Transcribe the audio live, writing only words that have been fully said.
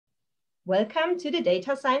Welcome to the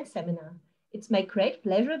Data Science Seminar. It's my great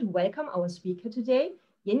pleasure to welcome our speaker today,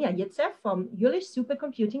 Jenia Jitsev from Jülich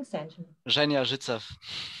Supercomputing Center. Jenia Jitsev.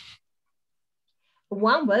 A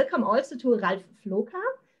warm welcome also to Ralf Floka,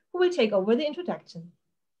 who will take over the introduction.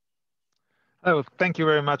 Oh, thank you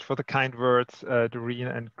very much for the kind words, Doreen,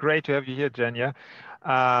 and great to have you here, Jenia.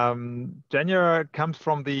 Jenia comes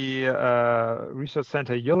from the Research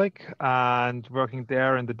Center Jülich and working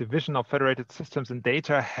there in the Division of Federated Systems and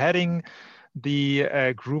Data, heading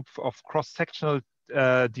the group of cross-sectional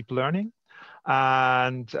deep learning.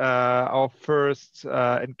 And our first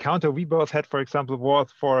encounter we both had, for example,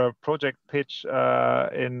 was for a project pitch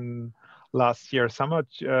in last year summer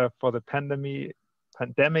for the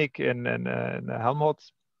pandemic in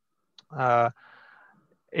Helmholtz.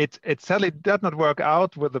 It sadly did not work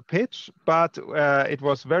out with the pitch, but it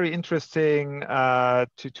was very interesting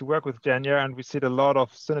to work with Jenia, and we see a lot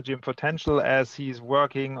of synergy and potential as he's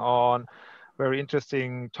working on very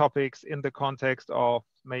interesting topics in the context of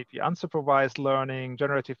maybe unsupervised learning,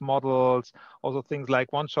 generative models, also things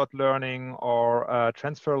like one-shot learning or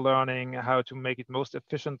transfer learning, how to make it most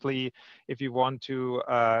efficiently if you want to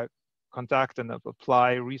conduct and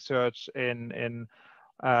apply research in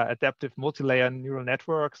adaptive multi-layer neural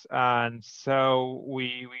networks. And so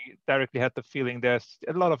we directly had the feeling there's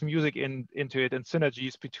a lot of music into it and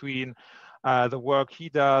synergies between the work he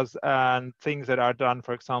does and things that are done,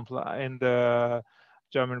 for example, in the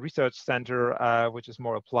German Research Center, which is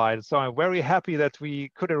more applied. So I'm very happy that we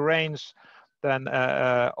could arrange then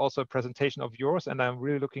also a presentation of yours, and I'm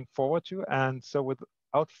really looking forward to. And so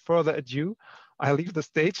without further ado, I leave the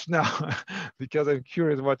stage now because I'm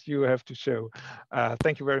curious what you have to show.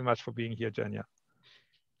 Thank you very much for being here, Jenia.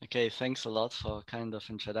 Okay, thanks a lot for kind of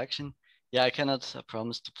introduction. Yeah, I cannot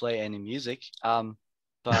promise to play any music,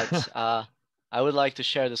 but I would like to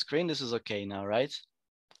share the screen. This is okay now, right?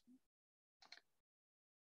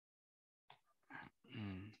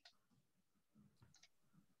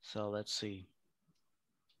 So let's see.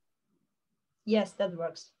 Yes, that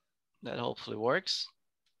works. That hopefully works.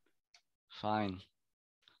 Fine.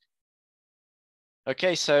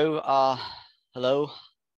 Okay, so hello,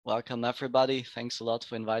 welcome everybody. Thanks a lot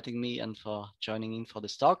for inviting me and for joining in for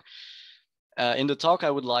this talk. In the talk,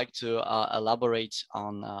 I would like to elaborate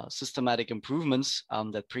on systematic improvements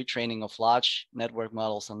that pre-training of large network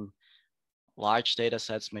models and large data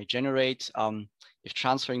sets may generate if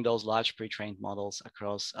transferring those large pre-trained models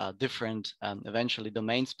across different, eventually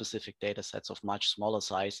domain-specific data sets of much smaller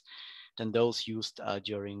size than those used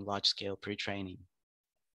during large-scale pre-training.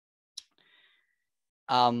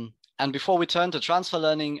 And before we turn to transfer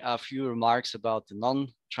learning, a few remarks about the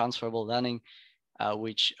non-transferable learning,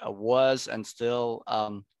 which was and still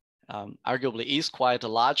arguably is quite a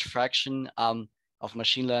large fraction of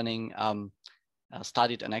machine learning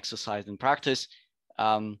studied and exercised in practice.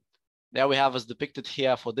 There we have as depicted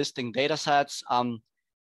here for distinct data sets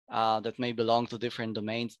that may belong to different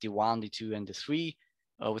domains, D1, D2, and D3,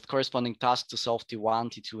 with corresponding tasks to solve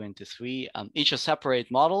D1, T2, and T3, each a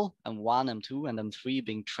separate model, M1, M2, and M3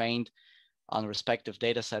 being trained on respective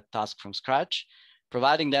dataset task from scratch,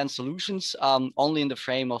 providing then solutions only in the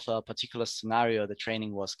frame of a particular scenario the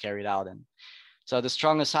training was carried out in. So the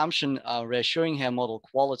strong assumption reassuring here model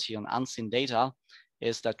quality on unseen data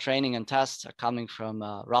is that training and tests are coming from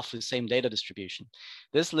roughly the same data distribution.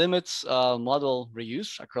 This limits model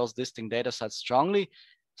reuse across distinct data sets strongly,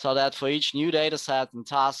 so that for each new data set and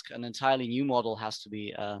task, an entirely new model has to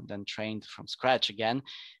be then trained from scratch again,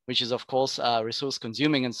 which is of course resource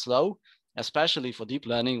consuming and slow, especially for deep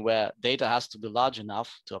learning where data has to be large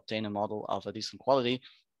enough to obtain a model of a decent quality.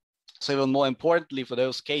 So even more importantly, for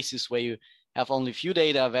those cases where you have only few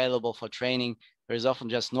data available for training, there is often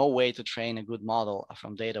just no way to train a good model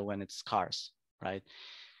from data when it's scarce, right?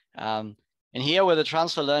 And here where the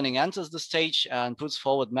transfer learning enters the stage and puts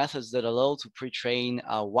forward methods that allow to pre-train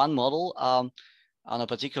one model on a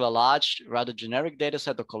particular large, rather generic data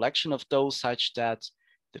set or collection of those such that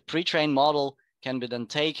the pre-trained model can be then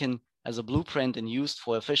taken as a blueprint and used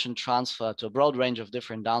for efficient transfer to a broad range of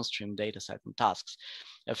different downstream data set and tasks.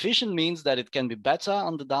 Efficient means that it can be better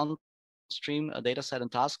on the downstream data set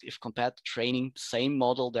and task if compared to training the same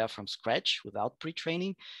model there from scratch without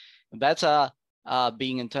pre-training. Better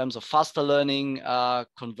being in terms of faster learning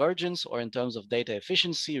convergence, or in terms of data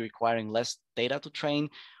efficiency requiring less data to train,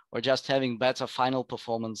 or just having better final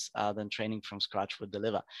performance than training from scratch would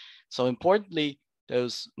deliver. So importantly,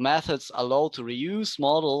 those methods allow to reuse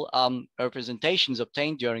model representations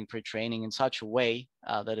obtained during pre-training in such a way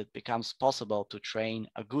that it becomes possible to train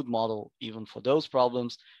a good model even for those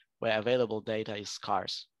problems where available data is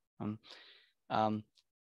scarce.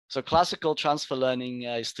 So classical transfer learning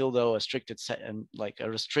is still though a restricted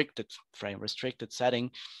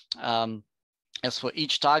setting. As for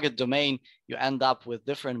each target domain, you end up with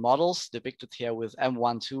different models depicted here with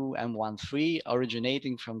M12, M13,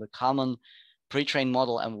 originating from the common pre-trained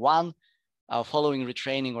model M1, following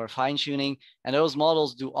retraining or fine-tuning. And those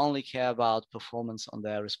models do only care about performance on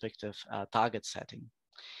their respective target setting.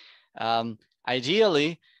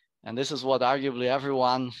 Ideally, and this is what arguably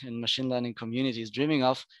everyone in machine learning community is dreaming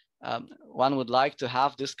of, one would like to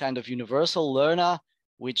have this kind of universal learner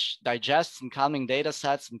which digests incoming data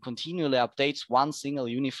sets and continually updates one single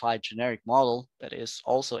unified generic model that is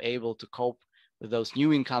also able to cope with those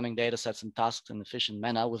new incoming data sets and tasks in an efficient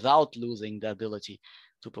manner without losing the ability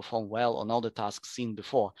to perform well on all the tasks seen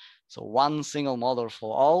before. So one single model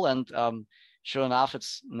for all, and sure enough,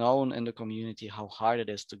 it's known in the community how hard it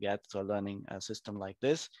is to get to a learning system like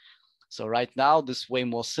this. So right now, this way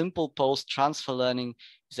more simple post-transfer learning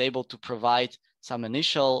is able to provide some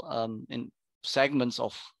initial segments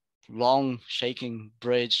of long shaking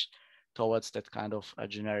bridge towards that kind of a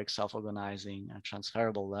generic self-organizing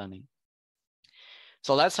transferable learning.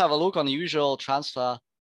 So let's have a look on the usual transfer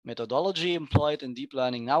methodology employed in deep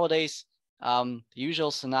learning nowadays. The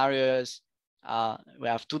usual scenario is we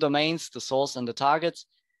have two domains, the source and the target.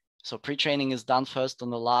 So pre-training is done first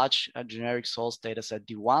on the large generic source dataset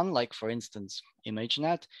D1, like for instance,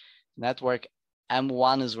 ImageNet. Network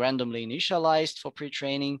M1 is randomly initialized for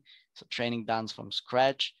pre-training. So training done from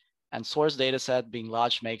scratch, and source dataset being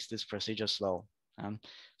large makes this procedure slow.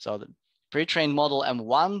 So the pre-trained model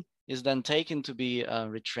M1 is then taken to be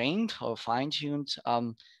retrained or fine-tuned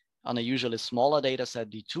on a usually smaller dataset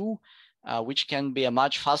D2, which can be a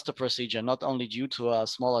much faster procedure, not only due to a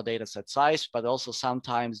smaller dataset size, but also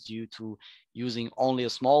sometimes due to using only a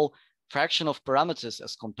small fraction of parameters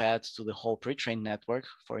as compared to the whole pre-trained network.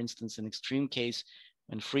 For instance, in extreme case,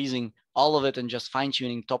 when freezing all of it and just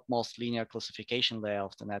fine-tuning topmost linear classification layer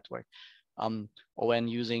of the network, or when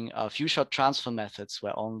using few-shot transfer methods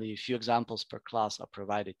where only a few examples per class are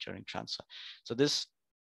provided during transfer. So this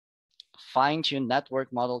fine-tuned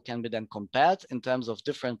network model can be then compared in terms of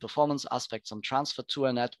different performance aspects on transfer to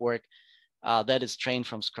a network that is trained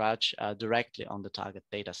from scratch directly on the target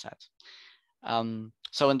data set.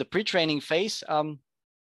 So in the pre-training phase,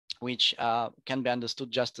 which can be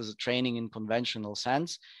understood just as a training in conventional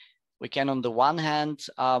sense, we can on the one hand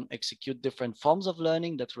execute different forms of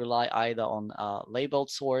learning that rely either on a labeled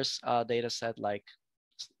source data set, like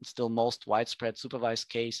still most widespread supervised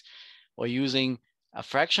case, or using a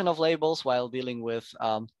fraction of labels while dealing with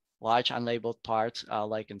large unlabeled parts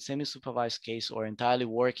like in semi-supervised case, or entirely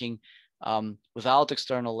working without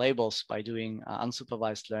external labels by doing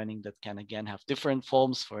unsupervised learning that can again have different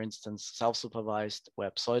forms. For instance, self-supervised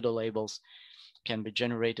where pseudo labels can be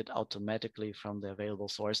generated automatically from the available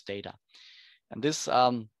source data. And these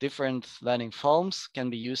different learning forms can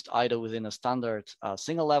be used either within a standard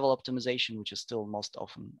single level optimization, which is still most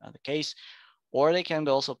often the case, or they can be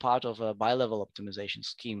also part of a bi-level optimization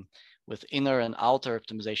scheme with inner and outer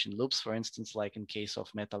optimization loops, for instance, like in case of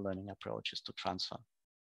meta-learning approaches to transfer.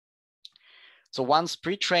 So once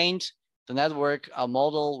pre-trained, the network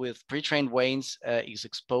model with pre-trained weights is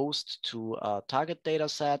exposed to a target data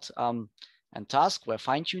set and task where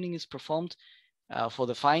fine-tuning is performed. For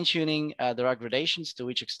the fine-tuning, there are gradations to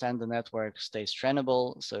which extent the network stays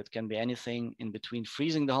trainable. So it can be anything in between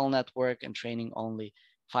freezing the whole network and training only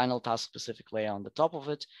final task-specific layer on the top of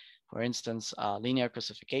it. For instance, linear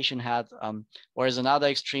classification head, or as another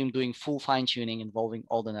extreme, doing full fine-tuning involving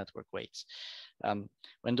all the network weights.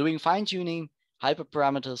 When doing fine-tuning,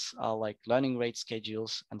 hyperparameters like learning rate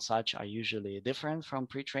schedules and such are usually different from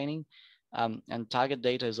pre-training, and target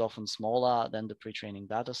data is often smaller than the pre-training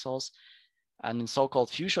data source. And in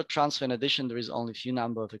so-called few-shot transfer, in addition, there is only a few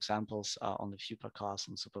number of examples on the few per class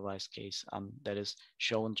and supervised case that is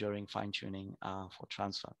shown during fine-tuning for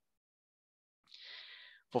transfer.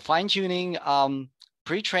 For fine-tuning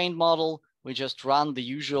pre-trained model, we just run the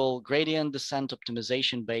usual gradient descent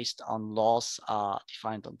optimization based on laws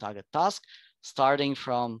defined on target task, starting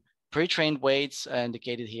from pre-trained weights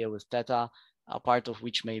indicated here with theta, a part of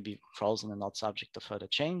which may be frozen and not subject to further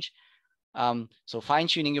change. So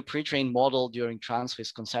fine-tuning a pre-trained model during transfer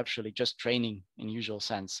is conceptually just training in usual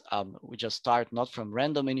sense. We just start not from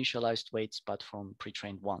random initialized weights, but from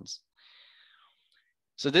pre-trained ones.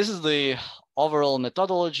 So this is the overall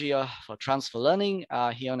methodology for transfer learning.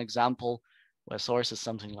 Here an example where source is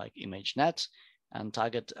something like ImageNet, and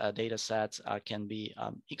target data sets can be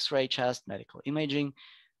X-ray chest, medical imaging,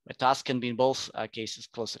 where task can be in both cases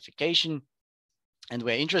classification. And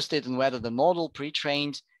we're interested in whether the model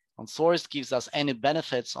pre-trained on source gives us any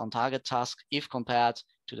benefits on target task if compared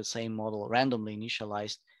to the same model randomly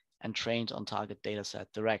initialized and trained on target dataset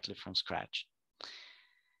directly from scratch.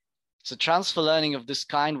 So transfer learning of this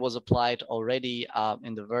kind was applied already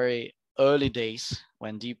in the very early days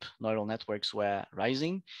when deep neural networks were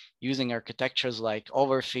rising, using architectures like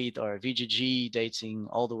overfit or VGG dating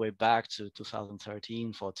all the way back to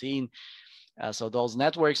 2013-14. So those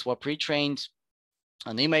networks were pre-trained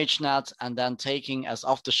on ImageNet and then taking as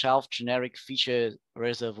off-the-shelf generic feature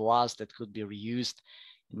reservoirs that could be reused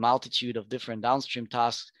in multitude of different downstream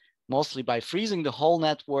tasks, mostly by freezing the whole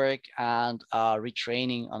network and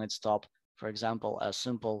retraining on its top, for example, a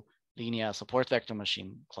simple linear support vector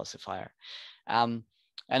machine classifier. And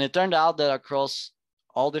it turned out that across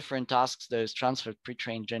all different tasks, those transferred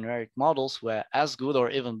pre-trained generic models were as good or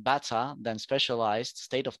even better than specialized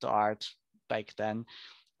state-of-the-art back then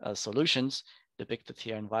solutions depicted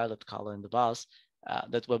here in violet color in the bars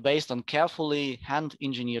that were based on carefully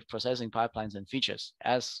hand-engineered processing pipelines and features,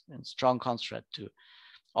 as in strong contrast to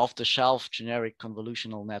off-the-shelf generic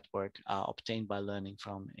convolutional network obtained by learning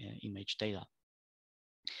from image data.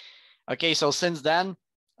 Okay, so since then,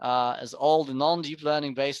 as all the non-deep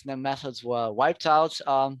learning based methods were wiped out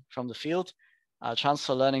from the field,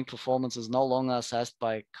 transfer learning performance is no longer assessed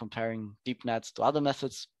by comparing deep nets to other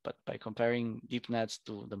methods, but by comparing deep nets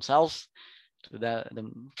to themselves, to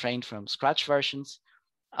the trained from scratch versions.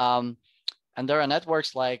 And there are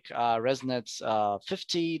networks like ResNet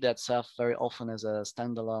 50 that serve very often as a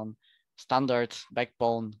standalone standard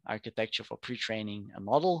backbone architecture for pre-training a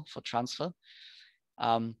model for transfer.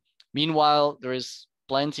 Meanwhile, there is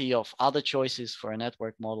plenty of other choices for a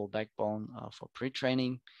network model backbone for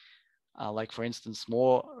pre-training, like for instance,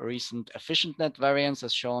 more recent efficient net variants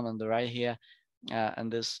as shown on the right here.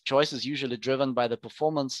 And this choice is usually driven by the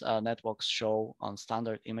performance networks show on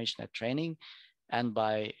standard ImageNet training and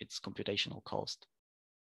by its computational cost.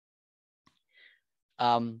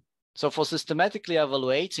 So for systematically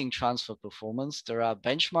evaluating transfer performance, there are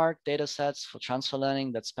benchmark data sets for transfer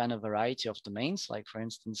learning that span a variety of domains, like for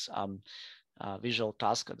instance, visual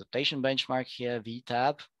task adaptation benchmark here,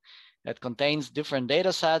 VTAB, that contains different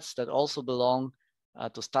data sets that also belong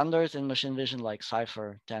to standards in machine vision like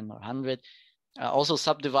Cypher 10 or 100. Also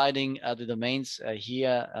subdividing the domains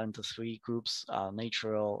here into three groups,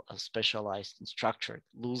 natural, specialized, and structured,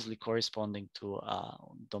 loosely corresponding to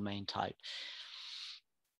domain type.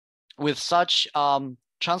 With such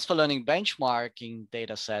transfer learning benchmarking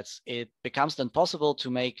data sets, it becomes then possible to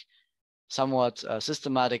make somewhat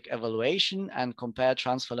systematic evaluation and compare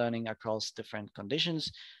transfer learning across different conditions,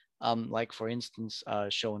 like for instance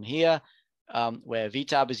shown here, where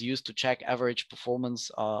VTAB is used to check average performance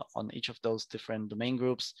on each of those different domain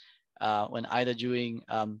groups when either doing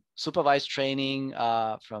supervised training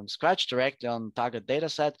from scratch directly on target data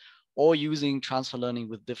set or using transfer learning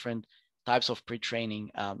with different types of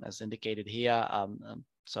pre-training as indicated here.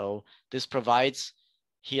 So this provides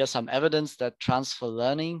here some evidence that transfer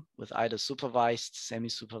learning with either supervised,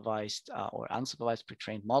 semi-supervised or unsupervised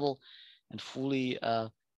pre-trained model and fully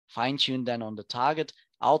fine-tuned then on the target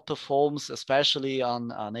outperforms, especially on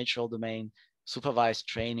natural domain supervised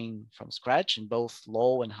training from scratch in both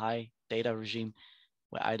low and high data regime,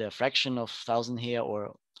 where either a fraction of 1,000 here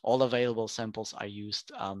or all available samples are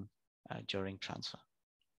used during transfer.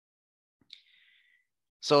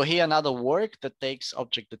 So here another work that takes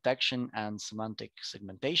object detection and semantic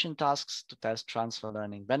segmentation tasks to test transfer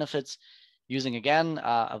learning benefits, using again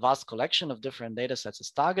a vast collection of different data sets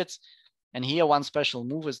as targets. And here one special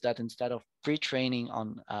move is that instead of pre-training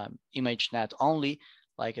on ImageNet only,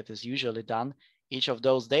 like it is usually done, each of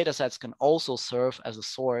those data sets can also serve as a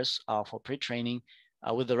source for pre-training,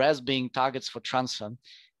 with the rest being targets for transfer.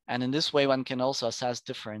 And in this way, one can also assess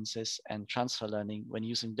differences and transfer learning when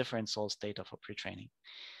using different source data for pre-training.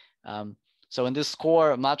 So in this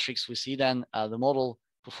core matrix, we see then the model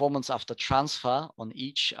performance after transfer on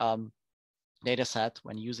each data set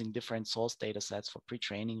when using different source data sets for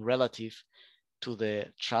pre-training relative to the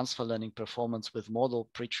transfer learning performance with model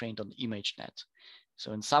pre-trained on ImageNet.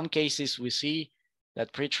 So in some cases, we see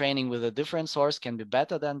that pre-training with a different source can be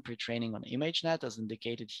better than pre-training on ImageNet, as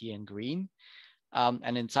indicated here in green.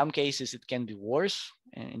 And in some cases, it can be worse,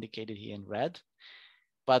 indicated here in red.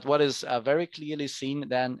 But what is very clearly seen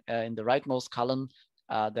then in the rightmost column,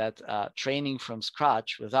 that training from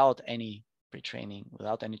scratch without any pre-training,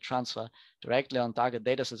 without any transfer, directly on target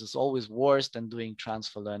datasets is always worse than doing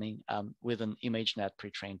transfer learning with an ImageNet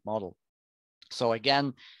pre-trained model. So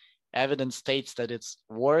again, evidence states that it's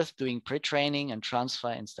worth doing pre-training and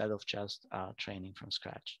transfer instead of just training from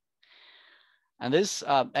scratch. And this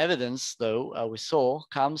evidence, though, we saw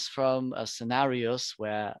comes from scenarios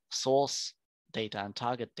where source data and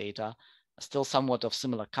target data still somewhat of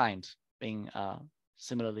similar kind, being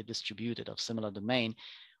similarly distributed, of similar domain.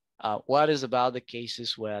 What is about the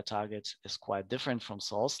cases where target is quite different from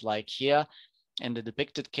source, like here in the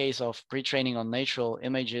depicted case of pre-training on natural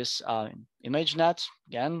images, ImageNet,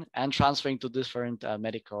 again, and transferring to different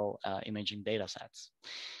medical imaging data sets.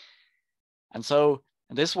 And so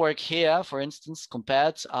this work here, for instance,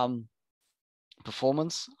 compared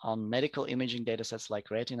performance on medical imaging data sets like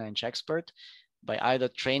Retina and Chexpert by either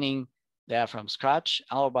training there from scratch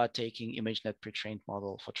or by taking ImageNet pre-trained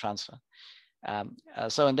model for transfer.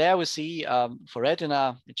 So in there we see for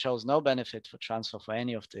Retina, it shows no benefit for transfer for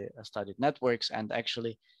any of the studied networks, and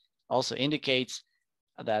actually also indicates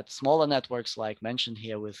that smaller networks like mentioned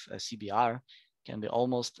here with CBR can be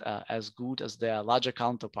almost as good as their larger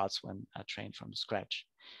counterparts when trained from scratch.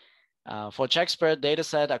 For Chexpert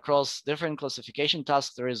dataset across different classification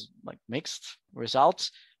tasks, there is like mixed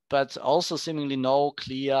results, but also seemingly no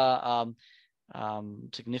clear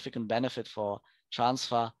significant benefit for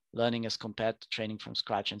transfer learning as compared to training from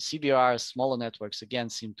scratch. And CBR, smaller networks, again,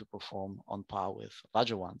 seem to perform on par with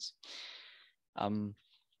larger ones.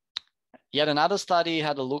 Yet another study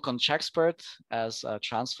had a look on Chexpert as a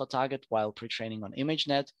transfer target while pre-training on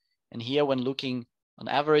ImageNet. And here, when looking on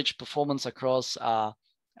average performance across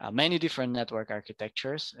many different network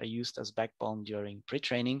architectures used as backbone during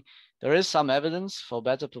pre-training, there is some evidence for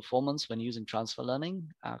better performance when using transfer learning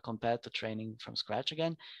compared to training from scratch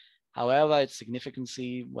again. However, its significance,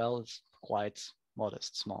 well, it's quite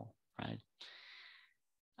modest, small, right?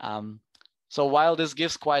 So while this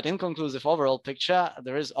gives quite inconclusive overall picture,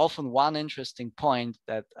 there is often one interesting point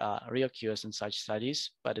that reoccurs in such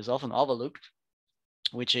studies, but is often overlooked,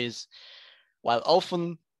 which is, while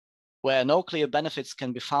often where no clear benefits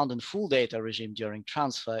can be found in full data regime during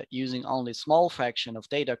transfer, using only small fraction of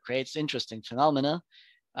data creates interesting phenomena,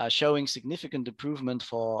 showing significant improvement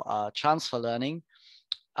for transfer learning,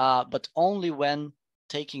 but only when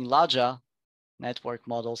taking larger network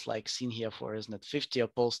models like seen here for ISNet 50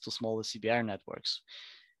 opposed to smaller CBR networks,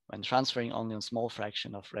 when transferring only a small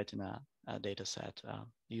fraction of Retina data set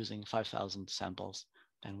using 5,000 samples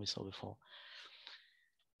than we saw before.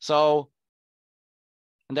 So,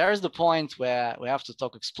 and there is the point where we have to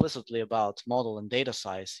talk explicitly about model and data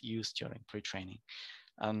size used during pre-training.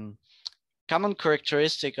 Common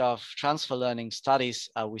characteristic of transfer learning studies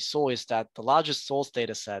we saw is that the largest source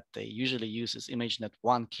data set they usually use is ImageNet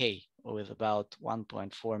 1K with about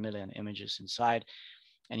 1.4 million images inside,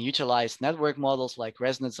 and utilize network models like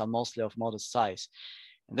ResNets are mostly of modest size.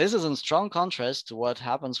 And this is in strong contrast to what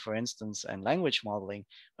happens, for instance, in language modeling,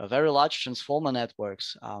 where very large transformer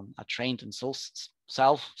networks are trained in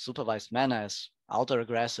self-supervised manner as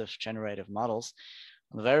autoregressive generative models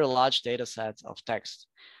on very large data sets of text.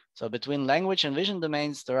 So between language and vision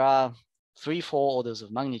domains, there are 3-4 orders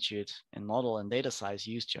of magnitude in model and data size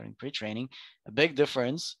used during pre-training, a big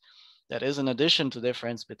difference that is in addition to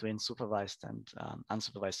difference between supervised and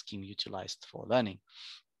unsupervised scheme utilized for learning.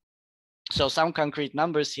 So some concrete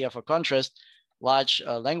numbers here for contrast, large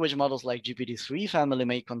language models like GPT-3 family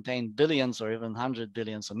may contain billions or even 100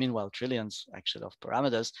 billions, or meanwhile trillions actually of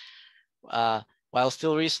parameters, while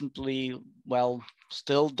still recently,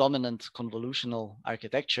 still dominant convolutional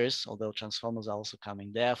architectures, although transformers are also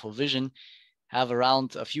coming there for vision, have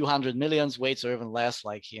around a few hundred millions, weights or even less,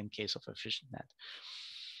 like here in case of EfficientNet.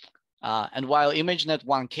 And while ImageNet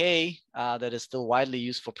 1K, that is still widely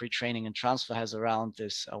used for pre-training and transfer, has around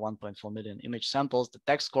this 1.4 million image samples, the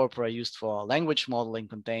text corpora used for language modeling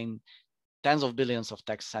contain tens of billions of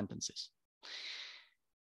text sentences.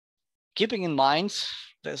 Keeping in mind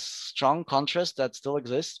this strong contrast that still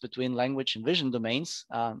exists between language and vision domains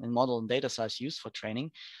in model and data size used for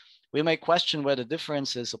training, we may question whether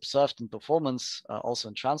differences observed in performance, also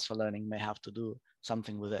in transfer learning, may have to do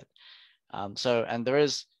something with it. And there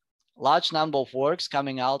is large number of works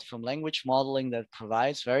coming out from language modeling that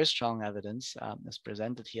provides very strong evidence, as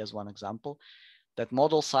presented here as one example, that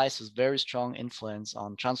model size has very strong influence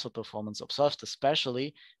on transfer performance observed,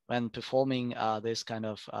 especially when performing this kind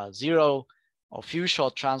of zero or few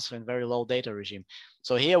shot transfer in very low data regime.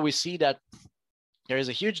 So here we see that there is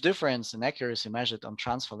a huge difference in accuracy measured on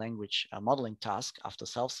transfer language modeling task after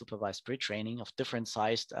self-supervised pre-training of different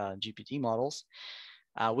sized GPT models,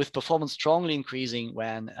 with performance strongly increasing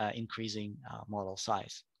when increasing model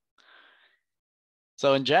size.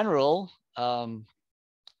 So in general,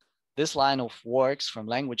 this line of works from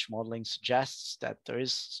language modeling suggests that there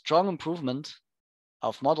is strong improvement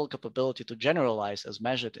of model capability to generalize as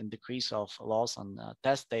measured in decrease of loss on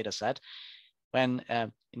test data set when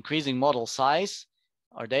increasing model size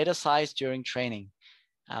or data size during training.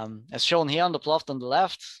 As shown here on the plot on the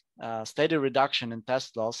left, steady reduction in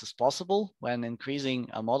test loss is possible when increasing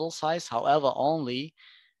a model size, however, only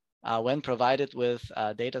when provided with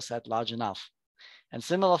a data set large enough. And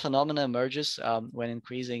similar phenomena emerges when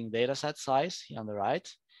increasing data set size, here on the right.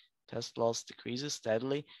 Test loss decreases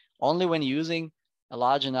steadily, only when using a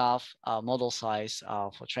large enough model size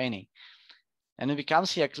for training. And it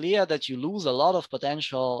becomes here clear that you lose a lot of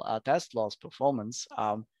potential test loss performance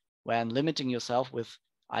when limiting yourself with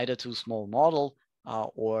either too small model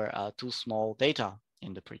or too small data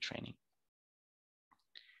in the pre-training.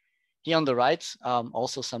 Here on the right,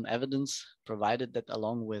 also some evidence provided that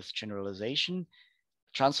along with generalization,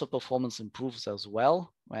 transfer performance improves as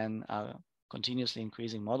well when continuously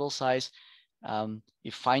increasing model size,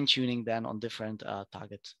 if fine-tuning then on different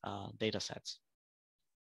target data sets.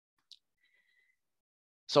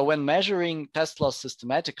 So when measuring test loss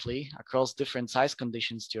systematically across different size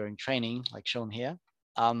conditions during training, like shown here,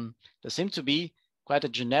 there seems to be quite a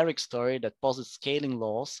generic story that posits scaling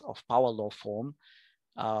laws of power law form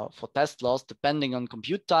for test loss depending on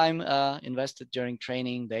compute time invested during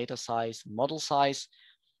training, data size, and model size,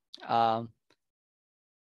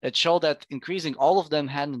 that show that increasing all of them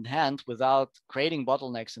hand in hand without creating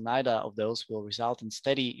bottlenecks in either of those will result in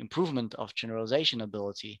steady improvement of generalization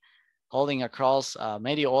ability, holding across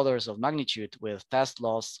many orders of magnitude with test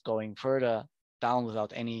loss going further down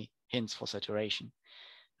without any hints for saturation.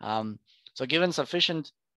 So given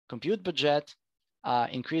sufficient compute budget,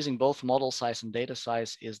 increasing both model size and data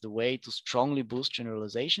size is the way to strongly boost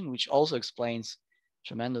generalization, which also explains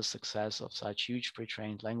tremendous success of such huge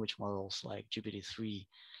pre-trained language models like GPT-3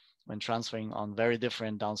 when transferring on very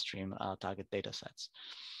different downstream target data sets.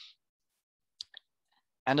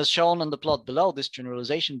 And as shown on the plot below, this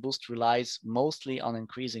generalization boost relies mostly on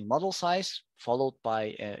increasing model size, followed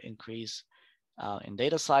by an increase in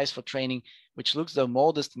data size for training, which looks though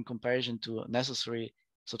modest in comparison to a necessary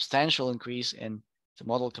substantial increase in the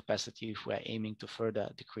model capacity if we're aiming to further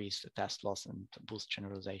decrease the test loss and boost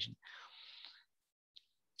generalization.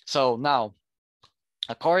 So now,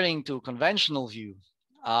 according to conventional view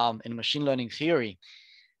in machine learning theory,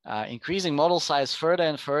 increasing model size further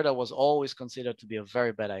and further was always considered to be a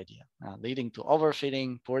very bad idea, leading to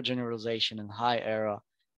overfitting, poor generalization, and high error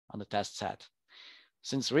on the test set.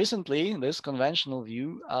 Since recently, this conventional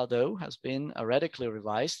view, though, has been radically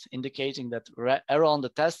revised, indicating that error on the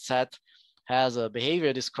test set has a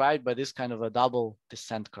behavior described by this kind of a double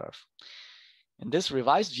descent curve. In this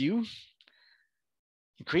revised view,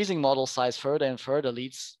 increasing model size further and further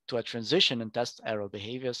leads to a transition in test error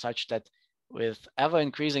behavior such that with ever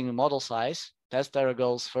increasing model size, test error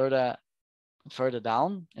goes further and further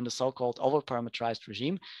down in the so-called overparameterized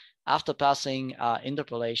regime after passing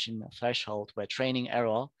interpolation threshold where training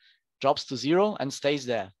error drops to 0 and stays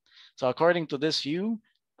there. So according to this view,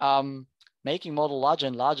 making model larger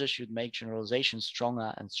and larger should make generalization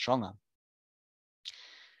stronger and stronger.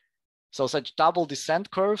 So such double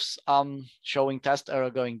descent curves showing test error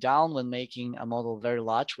going down when making a model very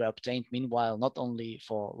large were obtained meanwhile not only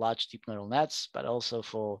for large deep neural nets, but also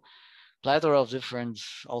for plethora of different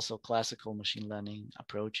also classical machine learning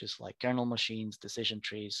approaches like kernel machines, decision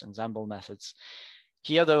trees, ensemble methods.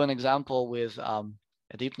 Here though an example with a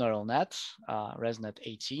deep neural net, ResNet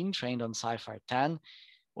 18 trained on Sci-Fi 10,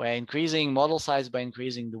 where increasing model size by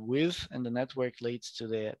increasing the width in the network leads to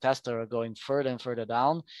the test error going further and further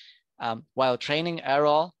down, while training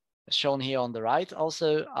error, as shown here on the right,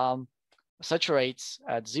 also saturates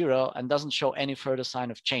at 0 and doesn't show any further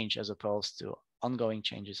sign of change as opposed to ongoing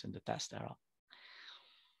changes in the test error.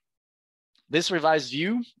 This revised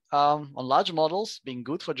view on large models being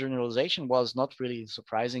good for generalization was not really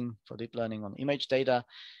surprising for deep learning on image data,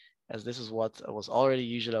 as this is what was already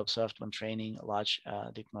usually observed when training large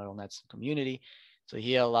deep neural nets community. So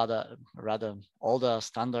here a rather older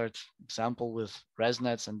standard example with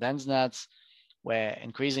ResNets and DenseNets, where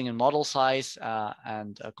increasing in model size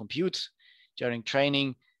and compute during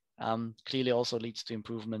training clearly also leads to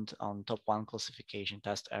improvement on top 1 classification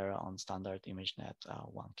test error on standard ImageNet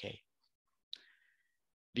 1K.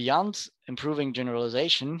 Beyond improving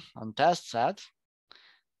generalization on test set,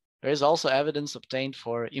 there is also evidence obtained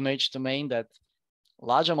for image domain that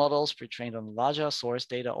larger models pre-trained on larger source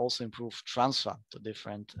data also improve transfer to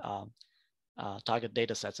different target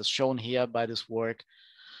data sets, as shown here by this work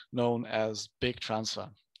known as big transfer.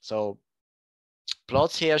 So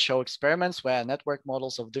plots here show experiments where network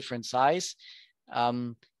models of different size,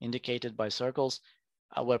 indicated by circles,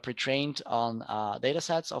 were pre-trained on data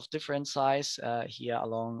sets of different size, here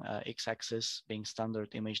along x-axis being standard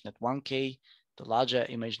ImageNet 1K, the larger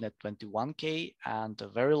ImageNet 21K, and the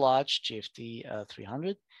very large GFT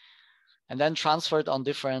 300. and then transferred on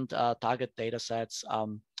different target data sets,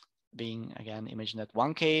 being again ImageNet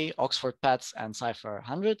 1K, Oxford PETs, and Cypher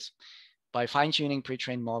 100, by fine-tuning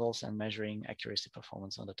pre-trained models and measuring accuracy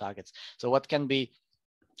performance on the targets. So what can be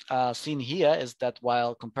seen here is that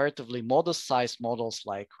while comparatively modest-sized models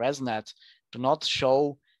like ResNet do not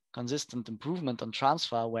show consistent improvement on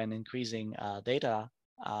transfer when increasing data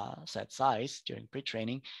set size during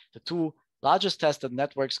pre-training, the two largest tested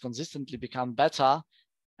networks consistently become better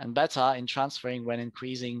and better in transferring when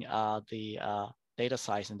increasing the data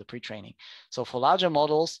size in the pre-training. So for larger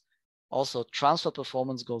models, also transfer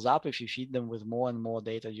performance goes up if you feed them with more and more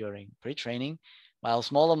data during pre-training, while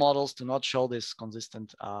smaller models do not show this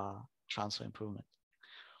consistent transfer improvement.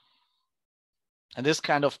 And this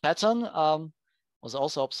kind of pattern was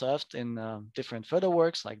also observed in different further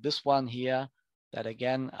works like this one here, that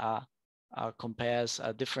again compares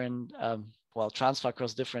different, transfer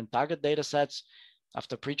across different target data sets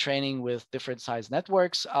after pre-training with different size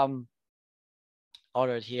networks,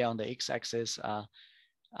 ordered here on the x-axis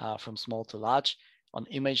from small to large, on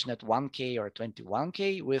ImageNet 1K or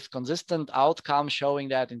 21K, with consistent outcome showing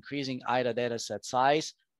that increasing either data set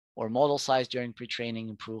size or model size during pre-training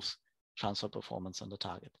improves transfer performance on the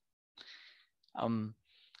target.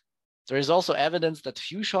 There is also evidence that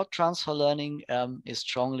few-shot transfer learning is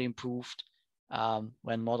strongly improved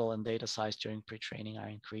when model and data size during pre-training are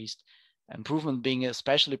increased. Improvement being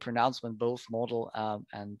especially pronounced when both model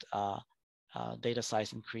and data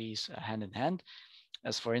size increase hand in hand.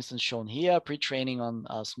 As for instance shown here, pre-training on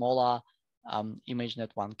smaller ImageNet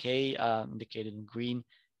 1K indicated in green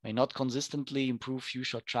may not consistently improve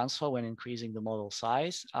few-shot transfer when increasing the model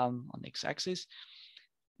size on x-axis.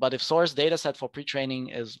 But if source data set for pre-training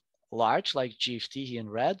is large, like GFT here in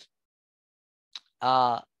red,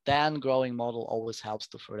 then growing model always helps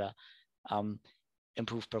to further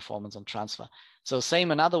improve performance on transfer. So same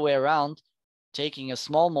another way around, taking a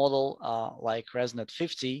small model like ResNet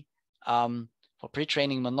 50 for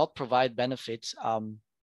pre-training will not provide benefits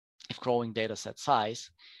if growing data set size,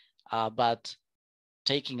 but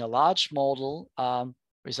taking a large model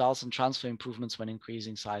results in transfer improvements when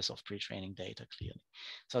increasing size of pre-training data clearly.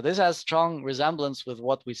 So this has strong resemblance with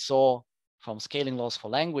what we saw from scaling laws for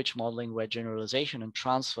language modeling, where generalization and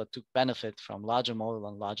transfer took benefit from larger model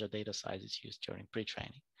and larger data sizes used during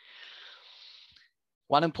pre-training.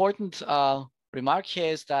 One important remark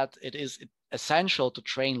here is that it is essential to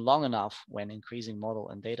train long enough when increasing model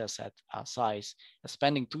and data set size.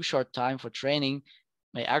 Spending too short time for training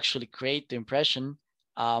may actually create the impression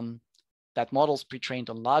that models pre-trained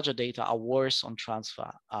on larger data are worse on transfer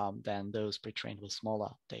than those pre-trained with smaller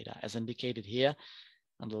data. As indicated here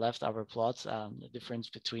on the left upper plot, the difference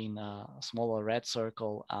between a smaller red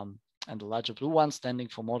circle and the larger blue one standing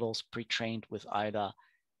for models pre-trained with either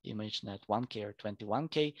ImageNet 1K or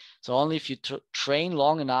 21K. So only if you train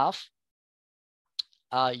long enough,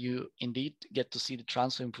 you indeed get to see the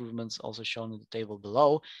transfer improvements also shown in the table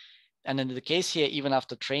below. And in the case here, even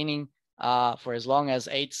after training for as long as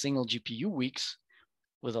 8 single GPU weeks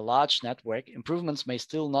with a large network, improvements may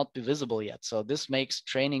still not be visible yet. So this makes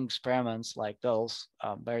training experiments like those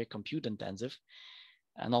very compute intensive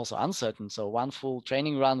and also uncertain. So one full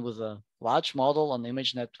training run with a large model on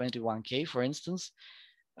ImageNet 21K, for instance,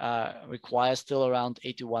 requires still around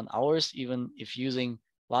 81 hours, even if using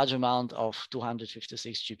large amount of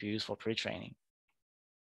 256 GPUs for pre-training.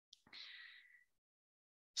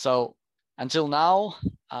 So until now,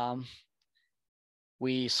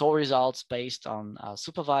 we saw results based on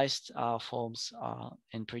supervised forms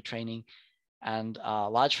in pre-training, and a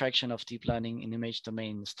large fraction of deep learning in image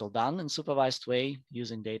domain is still done in supervised way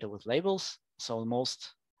using data with labels. So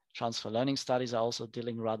most transfer learning studies are also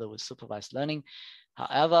dealing rather with supervised learning.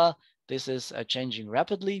 However, this is changing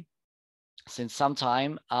rapidly since some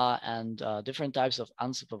time, and different types of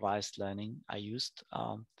unsupervised learning are used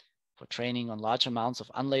for training on large amounts of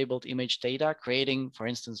unlabeled image data, creating, for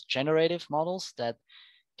instance, generative models that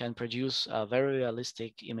can produce very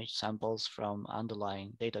realistic image samples from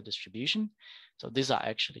underlying data distribution. So these are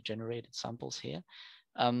actually generated samples here,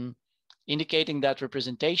 indicating that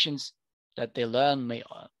representations that they learn may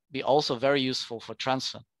be also very useful for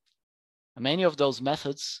transfer. And many of those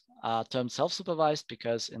methods are termed self-supervised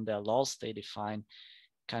because in their laws they define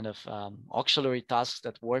kind of auxiliary tasks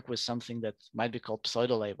that work with something that might be called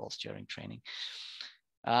pseudo-labels during training.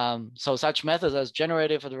 So such methods as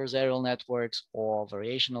generative adversarial networks or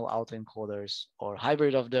variational autoencoders or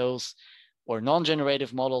hybrid of those or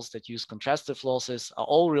non-generative models that use contrastive losses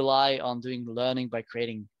all rely on doing the learning by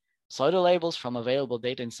creating pseudo-labels from available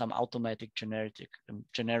data in some automatic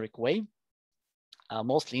generic way,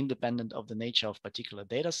 mostly independent of the nature of particular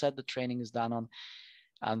data set the training is done on.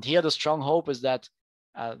 And here the strong hope is that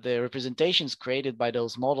the representations created by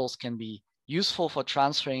those models can be useful for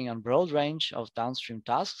transferring a broad range of downstream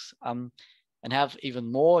tasks and have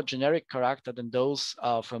even more generic character than those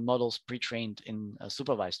from models pre-trained in a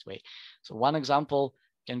supervised way. So one example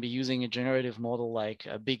can be using a generative model like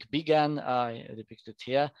a big BGAN depicted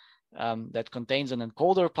here that contains an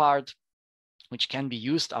encoder part, which can be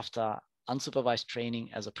used after unsupervised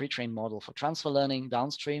training as a pre-trained model for transfer learning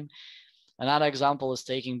downstream. Another example is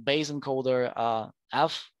taking base encoder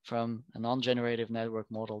F from a non-generative network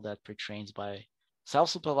model that pre-trains by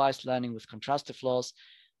self-supervised learning with contrastive laws.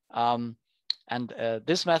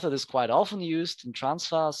 This method is quite often used in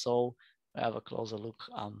transfer, so we have a closer look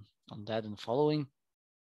on that in the following.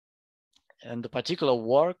 And the particular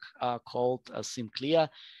work called SimClear,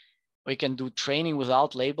 we can do training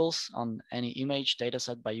without labels on any image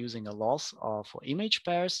dataset by using a loss for image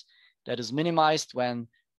pairs that is minimized when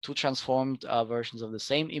two transformed versions of the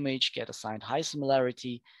same image get assigned high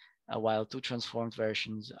similarity, while two transformed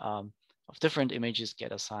versions of different images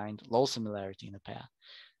get assigned low similarity in a pair.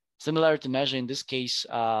 Similarity measure in this case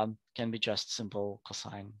can be just simple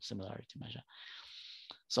cosine similarity measure.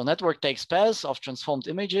 So network takes pairs of transformed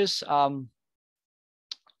images,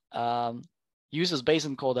 uses base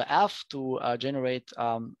encoder F to generate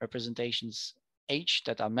representations H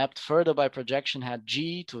that are mapped further by projection head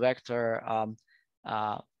G to vector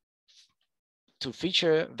to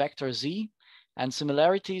feature vector Z, and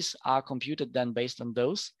similarities are computed then based on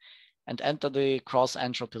those and enter the cross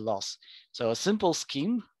entropy loss. So a simple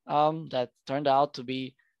scheme that turned out to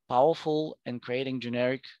be powerful in creating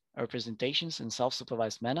generic representations in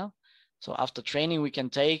self-supervised manner. So after training, we can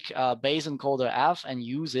take base encoder F and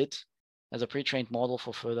use it as a pre-trained model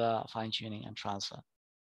for further fine-tuning and transfer.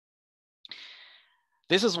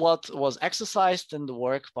 This is what was exercised in the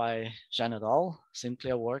work by Jenia et al.,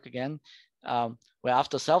 SimClear work again, where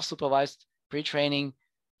after self-supervised pre-training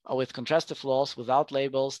with contrastive laws without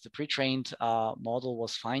labels, the pre-trained model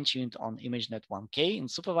was fine-tuned on ImageNet 1K in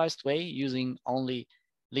supervised way using only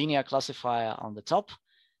linear classifier on the top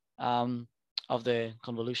of the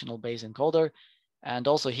convolutional base encoder. And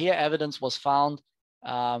also here evidence was found,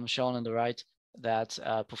 shown on the right, that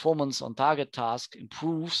performance on target task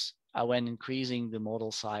improves when increasing the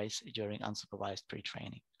model size during unsupervised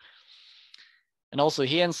pre-training. And also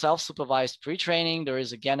here in self-supervised pre-training, there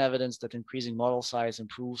is again evidence that increasing model size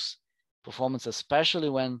improves performance, especially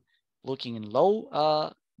when looking in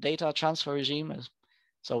low data transfer regime.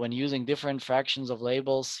 So when using different fractions of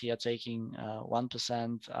labels, here taking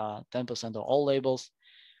 1%, 10% of all labels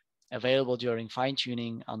available during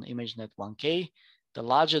fine-tuning on ImageNet 1K, the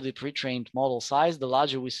larger the pre-trained model size, the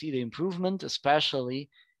larger we see the improvement, especially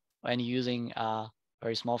when using a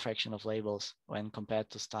very small fraction of labels when compared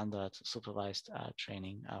to standard supervised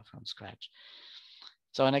training from scratch.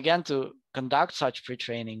 So, and again, to conduct such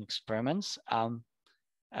pre-training experiments,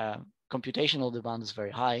 computational demand is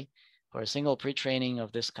very high. For a single pre-training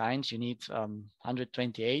of this kind, you need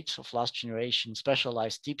 128 of last generation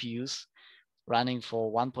specialized TPUs running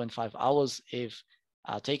for 1.5 hours if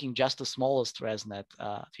taking just the smallest ResNet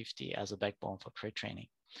 50 as a backbone for pre-training.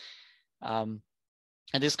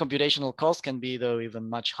 And this computational cost can be, though, even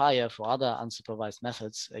much higher for other unsupervised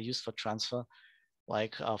methods used for transfer,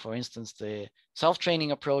 like, for instance, the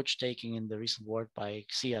self-training approach taken in the recent work by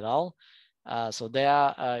Xi et al. So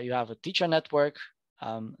there you have a teacher network,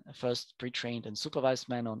 first pre-trained and supervised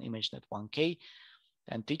manner on ImageNet 1K.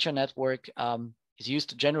 And teacher network is used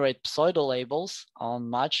to generate pseudo labels on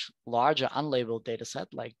much larger unlabeled dataset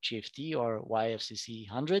like GFT or YFCC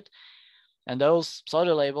 100. And those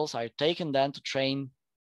pseudo labels are taken then to train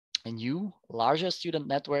a new, larger student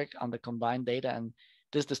network on the combined data. And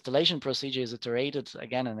this distillation procedure is iterated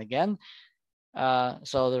again and again.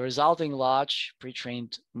 So the resulting large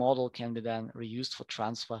pre-trained model can be then reused for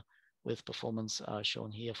transfer with performance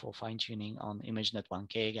shown here for fine-tuning on ImageNet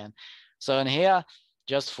 1K again. So in here,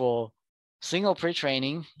 just for single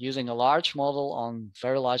pre-training using a large model on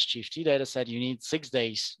very large GFT dataset, you need 6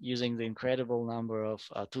 days using the incredible number of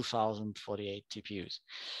 2048 TPUs.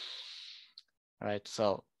 All right,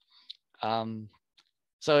 so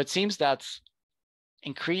it seems that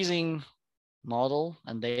increasing model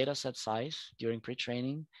and dataset size during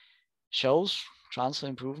pre-training shows transfer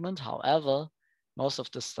improvement. However, most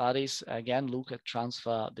of the studies again look at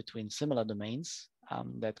transfer between similar domains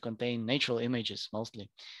that contain natural images mostly.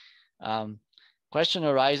 Question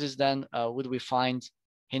arises then, would we find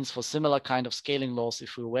hints for similar kind of scaling laws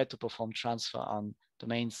if we were to perform transfer on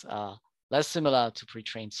domains less similar to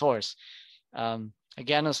pre-trained source?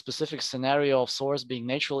 Again, a specific scenario of source being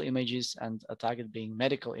natural images and a target being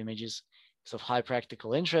medical images is of high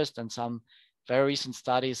practical interest, and some very recent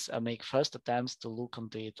studies make first attempts to look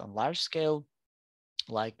into it on large scale,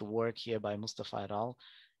 like the work here by Mustafa et al.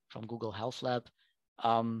 From Google Health Lab.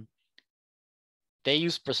 They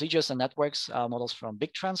use procedures and networks models from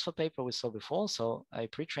big transfer paper we saw before. So I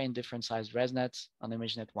pre-trained different sized ResNets on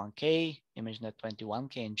ImageNet 1K, ImageNet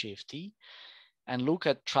 21K, and GFT, and look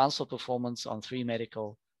at transfer performance on 3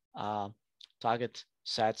 medical target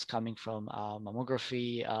sets coming from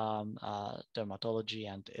mammography,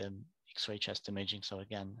 dermatology, and X-ray chest imaging. So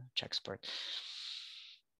again, CheckSpert.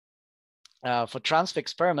 For transfer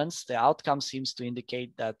experiments, the outcome seems to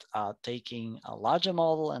indicate that taking a larger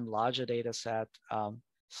model and larger data set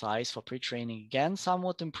size for pre-training again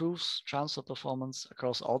somewhat improves transfer performance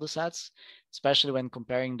across all the sets, especially when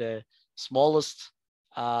comparing the smallest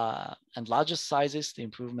and largest sizes. The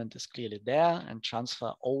improvement is clearly there, and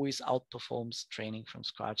transfer always outperforms training from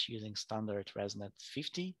scratch using standard ResNet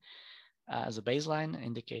 50 as a baseline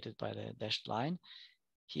indicated by the dashed line.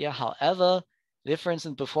 Here, however, difference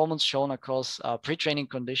in performance shown across pre-training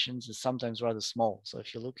conditions is sometimes rather small. So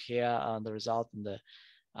if you look here on the result in the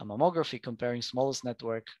mammography comparing smallest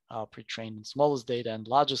network pre-trained on smallest data and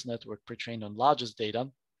largest network pre-trained on largest data,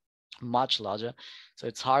 much larger. So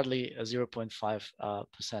it's hardly a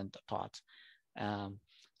 0.5% apart.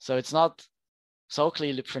 So it's not so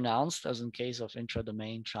clearly pronounced as in case of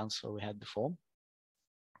intra-domain transfer we had before.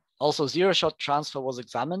 Also, zero-shot transfer was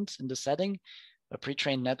examined in the setting. A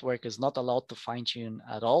pre-trained network is not allowed to fine-tune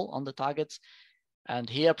at all on the targets. And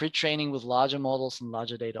here, pre-training with larger models and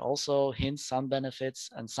larger data also hints some benefits,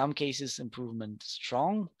 and some cases improvement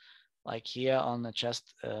strong, like here on the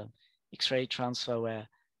chest X-ray transfer, where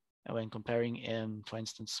when comparing, for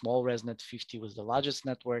instance, small ResNet 50 with the largest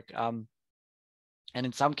network. And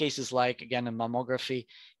in some cases, like again in mammography,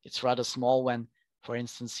 it's rather small when, for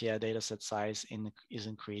instance, here data set size is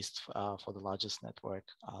increased for the largest network.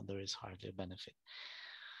 There is hardly a benefit.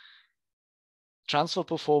 Transfer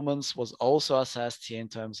performance was also assessed here in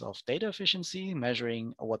terms of data efficiency,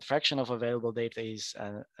 measuring what fraction of available data is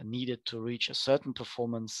needed to reach a certain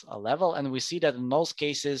performance level. And we see that in most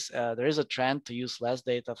cases, there is a trend to use less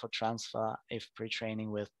data for transfer if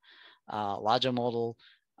pre-training with larger model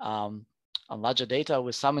on larger data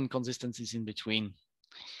with some inconsistencies in between.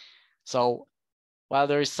 So while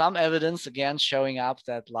there is some evidence, again, showing up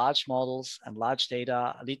that large models and large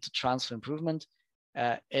data lead to transfer improvement,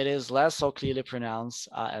 it is less so clearly pronounced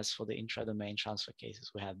as for the intra-domain transfer cases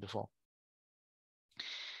we had before.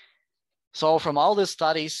 So from all these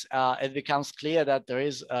studies, it becomes clear that there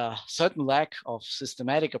is a certain lack of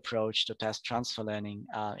systematic approach to test transfer learning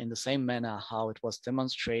in the same manner how it was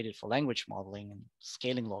demonstrated for language modeling and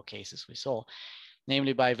scaling law cases we saw,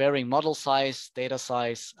 namely by varying model size, data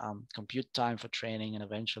size, compute time for training, and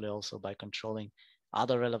eventually also by controlling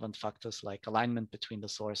other relevant factors like alignment between the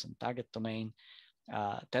source and target domain,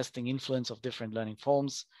 testing influence of different learning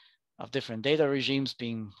forms, of different data regimes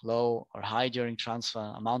being low or high during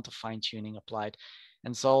transfer, amount of fine-tuning applied.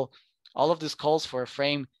 And so all of this calls for a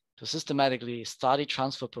frame to systematically study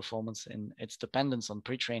transfer performance in its dependence on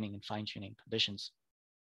pre-training and fine-tuning conditions.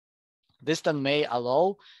 This then may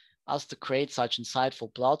allow us to create such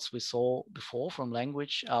insightful plots we saw before from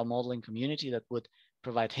language modeling community that would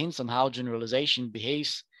provide hints on how generalization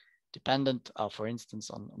behaves dependent, for instance,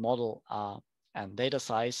 on model and data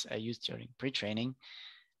size used during pre-training,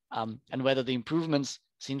 and whether the improvements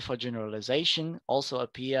seen for generalization also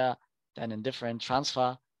appear then in different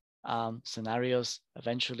transfer scenarios,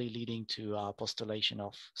 eventually leading to postulation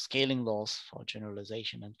of scaling laws for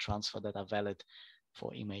generalization and transfer that are valid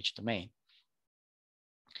for image domain.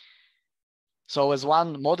 So as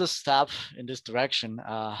one modest step in this direction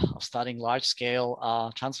of studying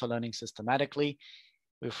large-scale transfer learning systematically,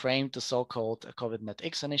 we framed the so-called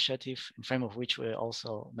COVID-NetX initiative, in frame of which we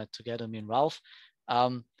also met together, me and Ralph,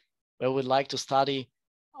 where we'd like to study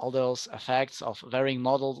all those effects of varying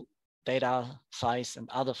model data size and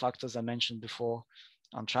other factors I mentioned before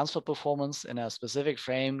on transfer performance in a specific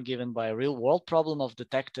frame given by a real-world problem of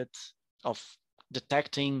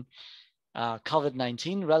detecting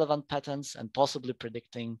COVID-19 relevant patterns and possibly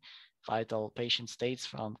predicting vital patient states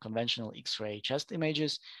from conventional X-ray chest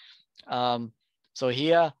images. So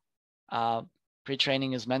here,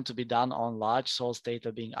 pre-training is meant to be done on large source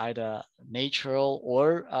data being either natural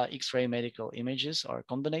or X-ray medical images or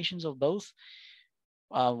combinations of both,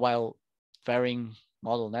 while varying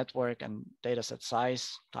model network and dataset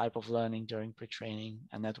size, type of learning during pre-training,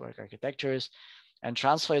 and network architectures. And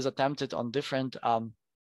transfer is attempted on different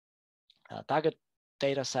target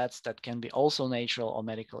data sets that can be also natural or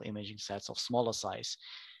medical imaging sets of smaller size,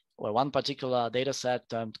 where one particular data set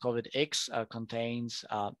termed COVID-X contains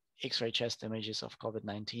X-ray chest images of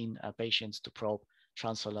COVID-19 patients to probe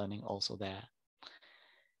transfer learning also there.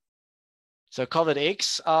 So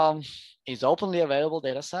COVID-X is openly available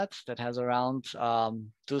dataset that has around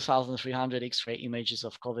 2,300 X-ray images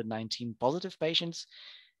of COVID-19 positive patients.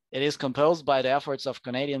 It is composed by the efforts of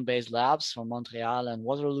Canadian-based labs from Montreal and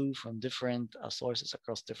Waterloo from different sources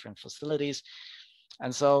across different facilities.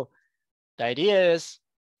 And so the idea is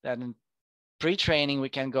that in pre-training, we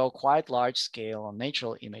can go quite large scale on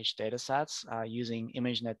natural image datasets using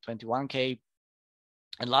ImageNet 21K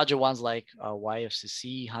and larger ones like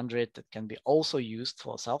YFCC 100 that can be also used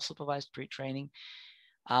for self-supervised pre-training.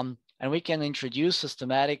 And we can introduce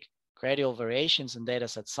systematic gradual variations in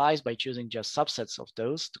dataset size by choosing just subsets of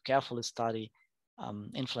those to carefully study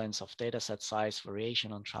influence of dataset size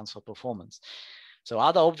variation on transfer performance. So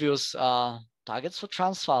other obvious targets for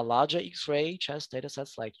transfer are larger X-ray chest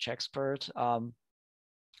datasets like CheckSpert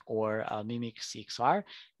or Mimic CXR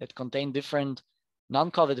that contain different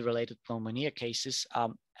non-COVID related pneumonia cases.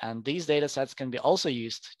 And these datasets can be also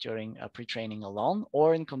used during pre-training alone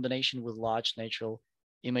or in combination with large natural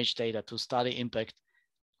image data to study impact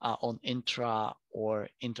on intra or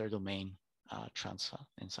interdomain transfer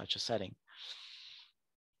in such a setting.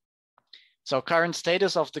 So current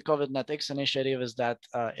status of the COVID-NetX initiative is that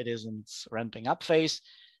it is in its ramping up phase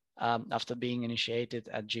after being initiated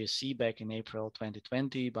at GSC back in April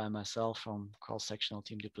 2020 by myself from Cross-Sectional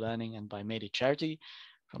Team Deep Learning and by Mehdi Cherti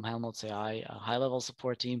from Helmholtz AI, a high-level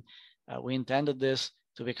support team. We intended this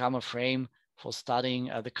to become a frame for studying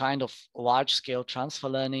the kind of large-scale transfer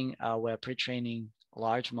learning where pre-training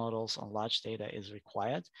large models on large data is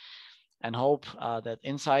required, and hope that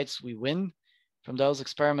insights we win from those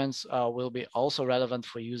experiments will be also relevant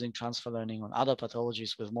for using transfer learning on other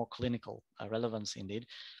pathologies with more clinical relevance indeed.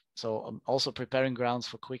 So also preparing grounds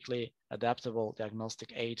for quickly adaptable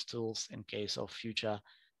diagnostic aid tools in case of future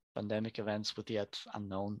pandemic events with yet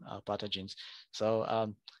unknown pathogens.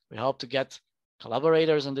 So we hope to get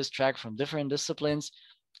collaborators on this track from different disciplines,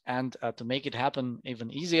 and to make it happen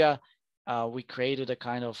even easier, we created a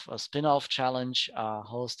kind of a spin-off challenge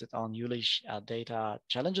hosted on Jülich Data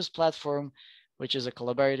Challenges platform, which is a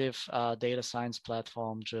collaborative data science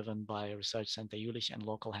platform driven by Research Center Jülich and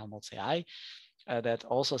local Helmholtz AI that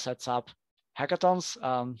also sets up hackathons.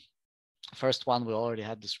 First one we already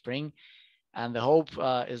had this spring. And the hope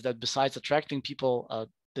is that besides attracting people,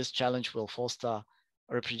 this challenge will foster a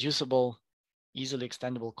reproducible, easily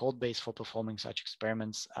extendable code base for performing such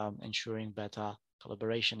experiments, ensuring better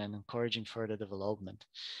collaboration and encouraging further development.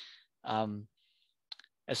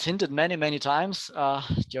 As hinted many times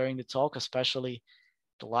during the talk, especially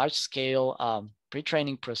the large scale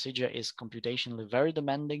pre-training procedure is computationally very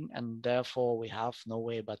demanding, and therefore we have no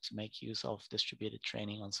way but to make use of distributed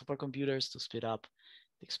training on supercomputers to speed up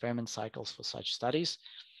the experiment cycles for such studies.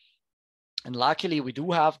 And luckily we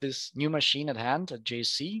do have this new machine at hand at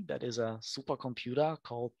JC that is a supercomputer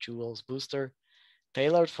called Jewel's Booster,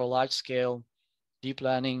 tailored for large scale deep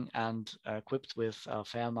learning and equipped with a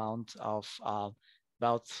fair amount of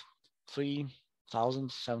about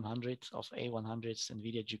 3,700 of A100s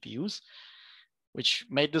NVIDIA GPUs, which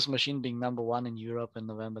made this machine being #1 in Europe in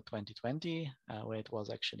November 2020, where it was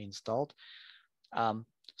actually installed.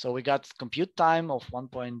 So we got compute time of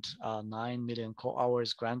 1.9 million core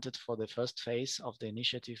hours granted for the first phase of the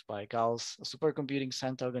initiative by Gauss Supercomputing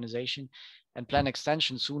Center organization, and plan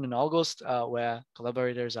extension soon in August, where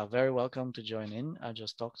collaborators are very welcome to join in.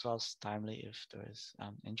 Just talk to us timely if there is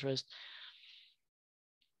interest.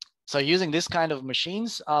 So using this kind of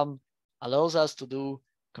machines allows us to do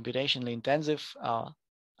computationally intensive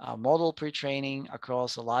model pre-training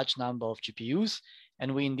across a large number of GPUs.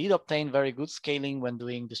 And we indeed obtain very good scaling when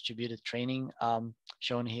doing distributed training,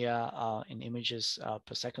 shown here in images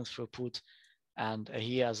per second throughput. And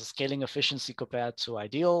here as a scaling efficiency compared to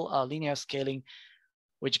ideal linear scaling,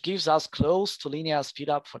 which gives us close to linear speed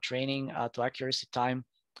up for training to accuracy time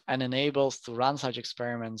and enables to run such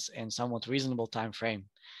experiments in somewhat reasonable time frame.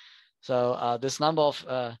 So this number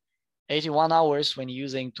of 81 hours when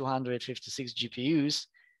using 256 GPUs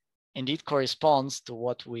indeed corresponds to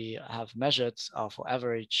what we have measured for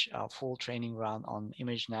average full training run on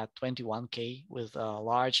ImageNet 21K with a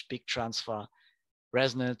large big transfer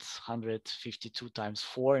ResNet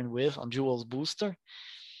 152x4 in width on Jewel's Booster.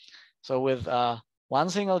 So with one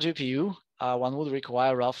single GPU, one would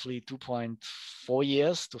require roughly 2.4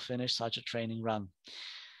 years to finish such a training run.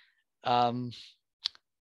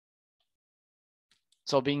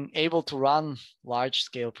 So being able to run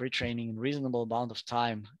large-scale pre-training in reasonable amount of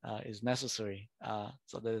time is necessary.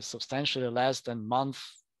 So there is substantially less than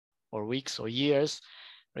months or weeks or years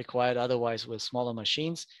required otherwise with smaller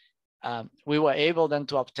machines. We were able then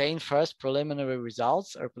to obtain first preliminary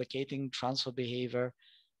results replicating transfer behavior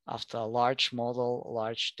after a large model,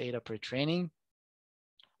 large data pre-training,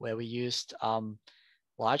 where we used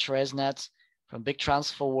large ResNets from big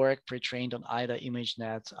transfer work pre-trained on either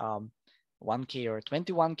ImageNet 1K or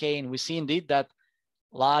 21K. And we see indeed that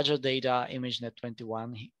larger data, ImageNet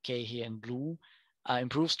 21K here in blue,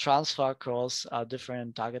 improves transfer across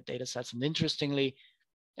different target data sets. And interestingly,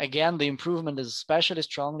 again, the improvement is especially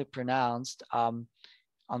strongly pronounced on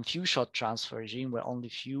few-shot transfer regime, where only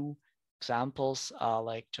few examples,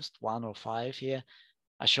 like just 1 or 5 here,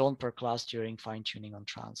 are shown per class during fine-tuning on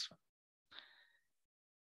transfer.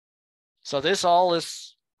 So this all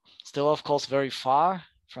is still, of course, very far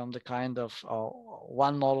from the kind of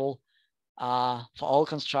one model for all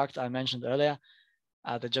construct I mentioned earlier,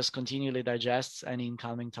 that just continually digests any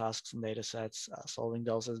incoming tasks and data sets, solving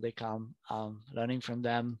those as they come, learning from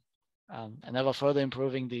them, and ever further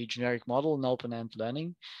improving the generic model in open-end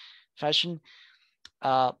learning fashion.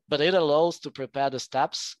 But it allows to prepare the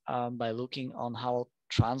steps by looking on how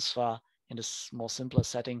transfer in this more simpler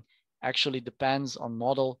setting actually depends on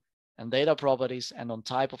model and data properties and on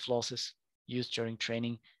type of losses used during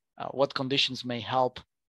training, what conditions may help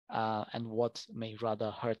and what may rather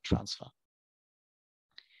hurt transfer.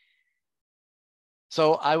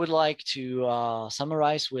 So I would like to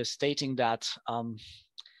summarize with stating that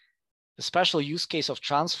the special use case of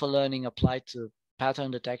transfer learning applied to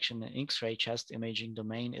pattern detection in X-ray chest imaging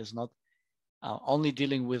domain is not only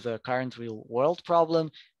dealing with a current real world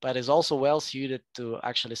problem, but is also well suited to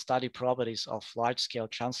actually study properties of large scale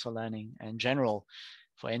transfer learning in general.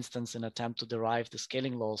 For instance, in an attempt to derive the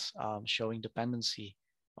scaling laws showing dependency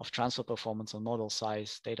of transfer performance on model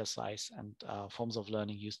size, data size, and forms of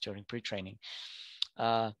learning used during pre-training.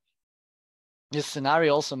 This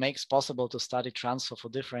scenario also makes possible to study transfer for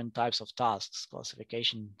different types of tasks,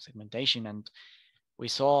 classification, segmentation, and we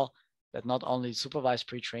saw that not only supervised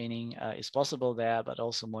pre-training is possible there, but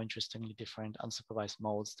also more interestingly different unsupervised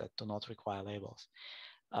modes that do not require labels.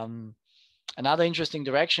 Another interesting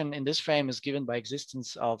direction in this frame is given by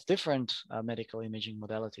existence of different medical imaging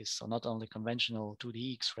modalities. So not only conventional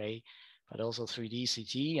 2D X-ray, but also 3D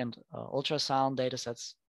CT and ultrasound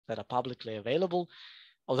datasets that are publicly available.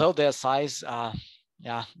 Although their size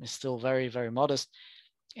is still very, very modest,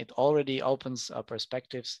 it already opens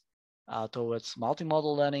perspectives towards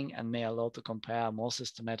multimodal learning and may allow to compare more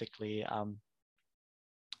systematically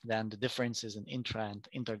than the differences in intra and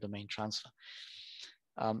interdomain transfer.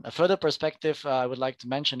 A further perspective I would like to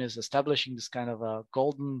mention is establishing this kind of a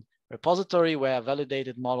golden repository where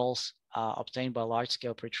validated models obtained by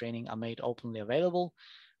large-scale pre-training are made openly available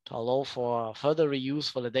to allow for further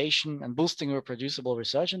reuse, validation, and boosting reproducible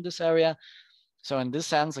research in this area. So in this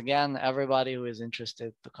sense, again, everybody who is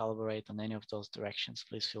interested to collaborate on any of those directions,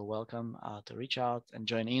 please feel welcome to reach out and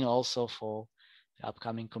join in also for the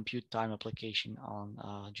upcoming compute time application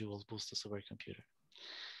on Jewel's Booster supercomputer.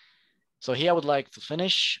 So here I would like to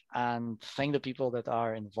finish and thank the people that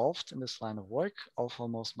are involved in this line of work. All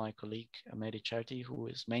foremost my colleague, Mehdi Cherti, who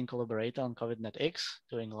is main collaborator on COVIDNet-X,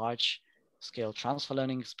 doing large-scale transfer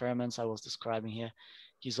learning experiments I was describing here.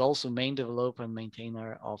 He's also main developer and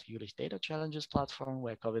maintainer of Jülich Data Challenges platform,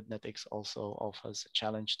 where COVIDNet-X also offers a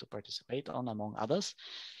challenge to participate on, among others.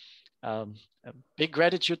 A big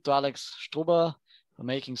gratitude to Alex Struber for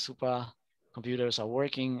making supercomputers are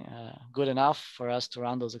working good enough for us to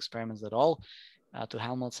run those experiments at all. To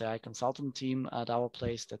Helmut's AI consultant team at our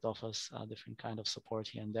place that offers different kind of support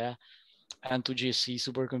here and there. And to GSC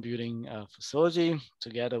Supercomputing Facility,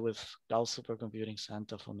 together with Gauss Supercomputing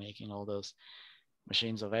Center for making all those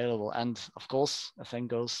machines available. And of course, a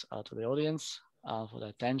thank goes to the audience for their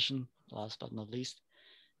attention. Last but not least,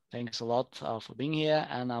 thanks a lot for being here,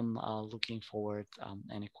 and I'm looking forward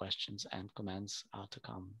any questions and comments to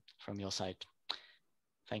come from your side.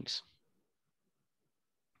 Thanks.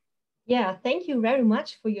 Yeah, thank you very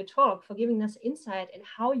much for your talk, for giving us insight in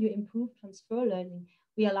how you improve transfer learning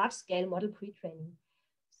via large-scale model pre-training.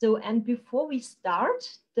 So, and before we start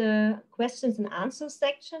the questions and answers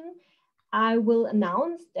section, I will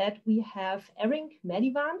announce that we have Erik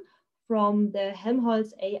Medivan from the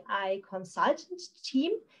Helmholtz AI consultant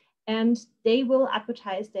team, and they will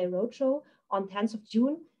advertise their roadshow on 10th of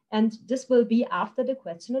June, and this will be after the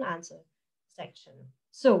question and answer section.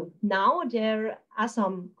 So now there are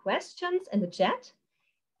some questions in the chat,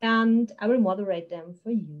 and I will moderate them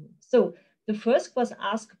for you. So the first was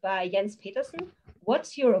asked by Jens Petersen.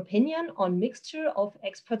 What's your opinion on mixture of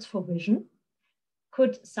experts for vision?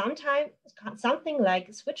 Could something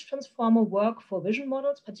like switch transformer work for vision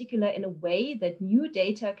models, particularly in a way that new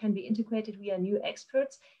data can be integrated via new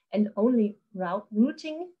experts and only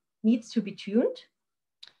routing needs to be tuned?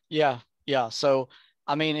 Yeah. So,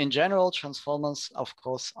 I mean, in general, transformers, of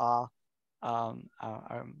course, are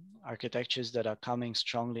architectures that are coming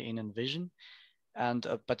strongly in vision. And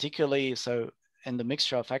particularly, so in the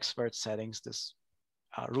mixture of expert settings, this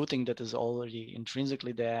routing that is already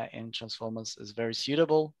intrinsically there in transformers is very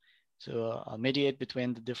suitable to mediate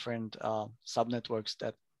between the different subnetworks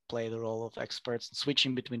that play the role of experts, and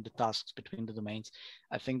switching between the tasks, between the domains.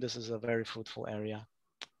 I think this is a very fruitful area.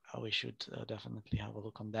 We should definitely have a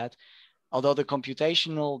look on that. Although the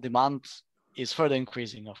computational demand is further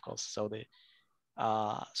increasing, of course. So the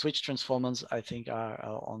switch transformers, I think, are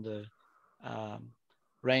on the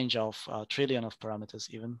range of trillion of parameters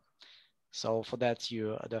even. So for that,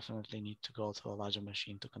 you definitely need to go to a larger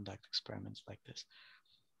machine to conduct experiments like this.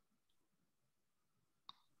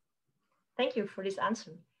 Thank you for this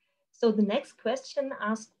answer. So the next question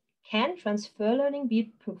asks, can transfer learning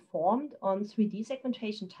be performed on 3D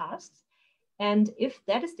segmentation tasks? And if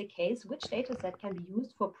that is the case, which dataset can be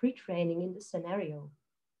used for pre-training in this scenario?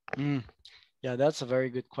 Yeah, that's a very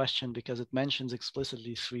good question because it mentions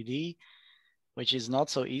explicitly 3D, which is not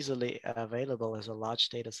so easily available as a large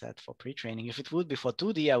data set for pre-training. If it would be for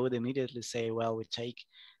 2D, I would immediately say, well, we take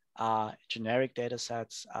generic data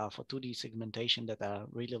sets for 2D segmentation that are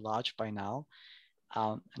really large by now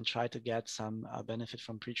and try to get some benefit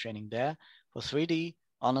from pre-training there. For 3D,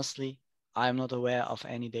 honestly, I'm not aware of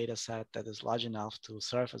any data set that is large enough to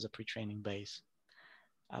serve as a pre-training base.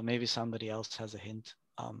 Maybe somebody else has a hint.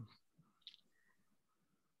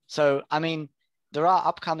 So, I mean, there are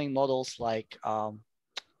upcoming models like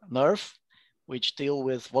NERF, which deal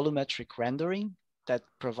with volumetric rendering that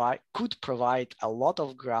could provide a lot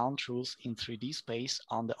of ground truth in 3D space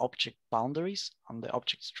on the object boundaries, on the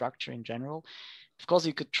object structure in general. Of course,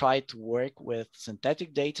 you could try to work with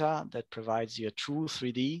synthetic data that provides you a true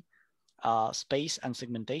 3D space and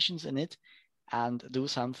segmentations in it, and do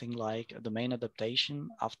something like a domain adaptation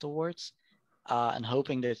afterwards, and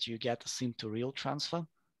hoping that you get a sim to real transfer.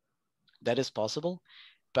 That is possible,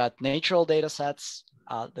 but natural data sets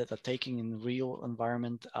that are taking in real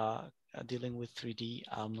environment dealing with 3D,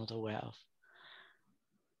 I'm not aware of.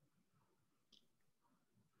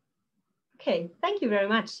 Okay, thank you very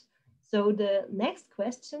much. So the next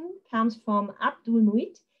question comes from Abdul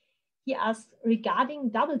Muit. He asks, regarding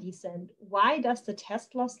double descent, why does the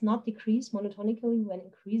test loss not decrease monotonically when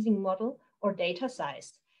increasing model or data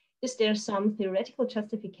size? Is there some theoretical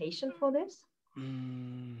justification for this?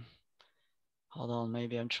 Hold on,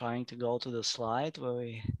 maybe I'm trying to go to the slide where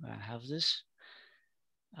I have this.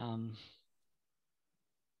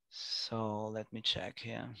 So let me check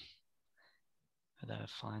here. Where did I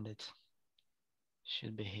find it?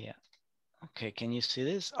 Should be here. Okay, can you see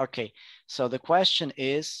this? Okay, so the question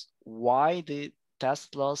is why the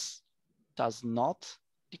test loss does not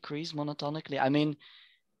decrease monotonically. I mean,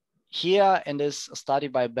 here in this study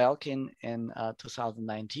by Belkin in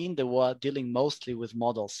 2019, they were dealing mostly with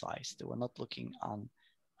model size. They were not looking on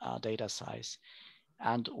data size.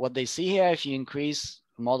 And what they see here, if you increase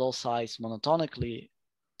model size monotonically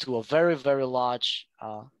to a very, very large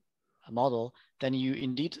model, then you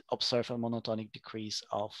indeed observe a monotonic decrease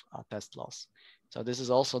of test loss. So this is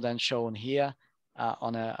also then shown here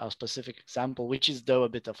on a specific example, which is though a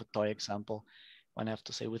bit of a toy example, when I have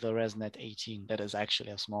to say with a ResNet 18, that is actually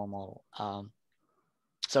a small model.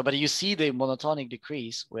 But you see the monotonic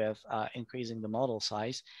decrease with increasing the model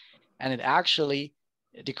size, and it actually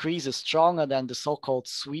decreases stronger than the so-called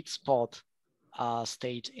sweet spot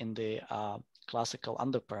state in the classical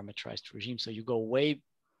underparameterized regime. So you go way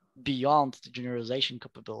beyond the generalization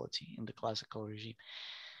capability in the classical regime.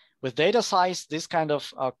 With data size, this kind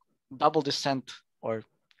of double descent or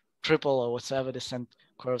triple or whatever descent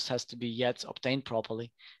curves has to be yet obtained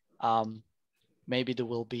properly. Maybe there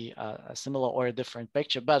will be a similar or a different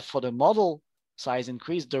picture, but for the model size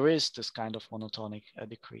increase, there is this kind of monotonic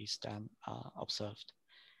decrease then observed.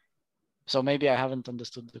 So maybe I haven't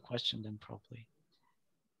understood the question then properly.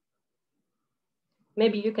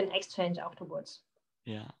 Maybe you can exchange afterwards.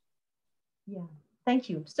 Yeah. Yeah, thank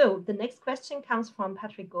you. So the next question comes from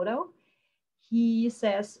Patrick Godot. He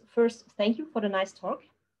says, first, thank you for the nice talk.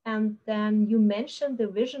 And then you mentioned the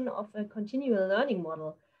vision of a continual learning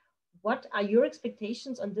model. What are your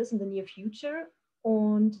expectations on this in the near future?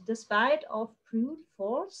 And despite of brute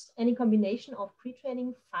force, any combination of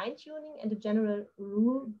pre-training, fine-tuning, and the general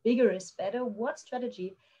rule, bigger is better, what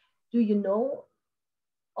strategy do you know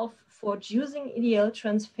of for choosing ideal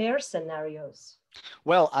transfer scenarios?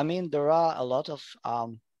 Well, I mean, there are a lot of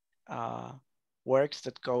works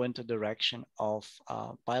that go into the direction of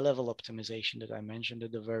bi-level optimization that I mentioned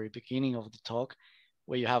at the very beginning of the talk,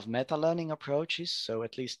 where you have meta-learning approaches, so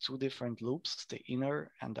at least two different loops, the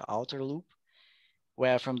inner and the outer loop,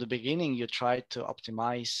 where from the beginning you try to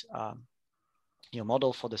optimize your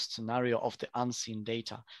model for the scenario of the unseen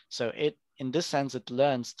data. So in this sense, it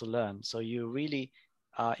learns to learn. So you really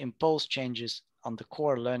impose changes on the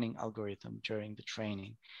core learning algorithm during the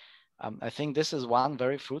training. I think this is one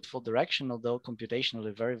very fruitful direction, although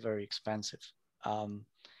computationally very, very expensive.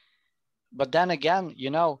 But then again, you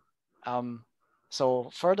know, so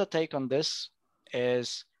further take on this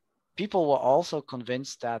is people were also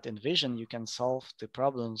convinced that in vision you can solve the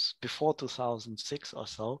problems before 2006 or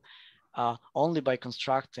so, only by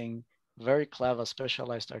constructing very clever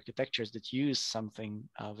specialized architectures that use something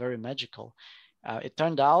very magical. It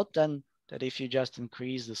turned out then that if you just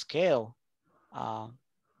increase the scale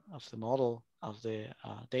of the model, of the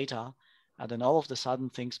data, then all of a sudden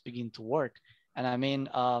things begin to work. And I mean,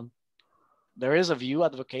 there is a view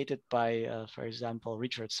advocated by, for example,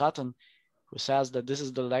 Richard Sutton, who says that this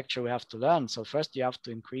is the lecture we have to learn. So first you have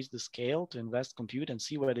to increase the scale to invest compute and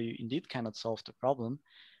see whether you indeed cannot solve the problem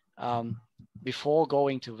before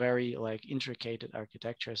going to very like intricate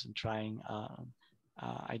architectures and trying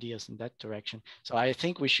ideas in that direction. So I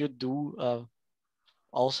think we should do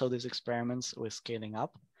also these experiments with scaling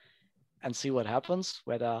up and see what happens,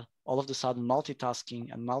 whether all of a sudden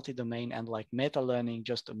multitasking and multi-domain and like meta-learning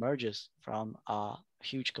just emerges from a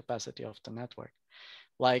huge capacity of the network.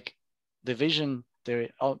 Like the vision, the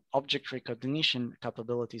object recognition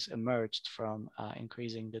capabilities emerged from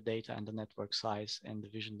increasing the data and the network size in the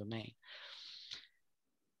vision domain.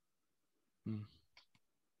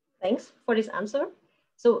 Thanks for this answer.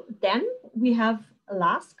 So then we have a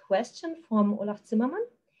last question from Olaf Zimmermann.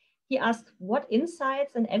 He asked, what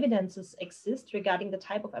insights and evidences exist regarding the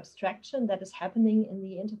type of abstraction that is happening in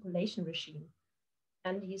the interpolation regime?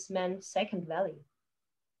 And he's meant second valley.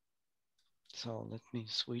 So let me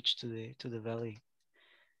switch to the valley.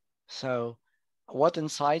 So what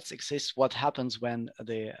insights exist? What happens when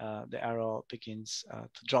the arrow begins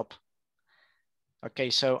to drop? Okay,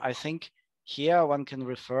 so I think here one can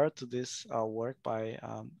refer to this work by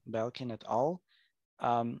Belkin et al.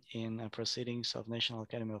 In Proceedings of National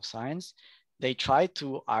Academy of Science. They try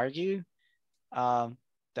to argue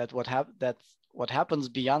that what happens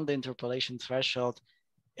beyond the interpolation threshold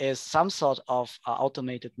is some sort of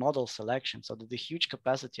automated model selection, so that the huge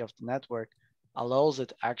capacity of the network allows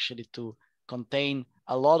it actually to contain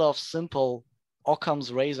a lot of simple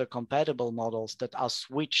Occam's razor compatible models that are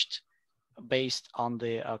switched based on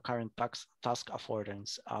the current task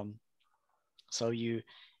affordance. So you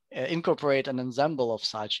incorporate an ensemble of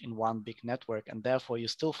such in one big network, and therefore you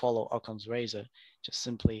still follow Occam's razor, just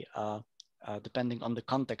simply depending on the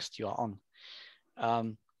context you are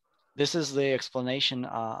on. This is the explanation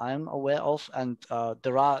I'm aware of, and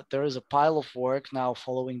there is a pile of work now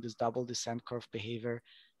following this double descent curve behavior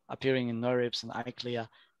appearing in NeurIPS and ICLIA,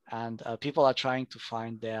 and people are trying to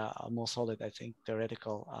find their more solid, I think,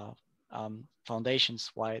 theoretical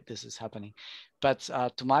foundations why this is happening. But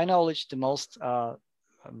to my knowledge, the most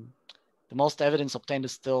evidence obtained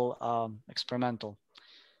is still experimental.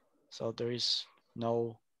 So there is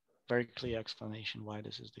no very clear explanation why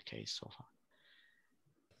this is the case so far.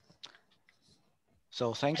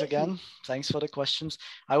 So thanks again. Thanks for the questions.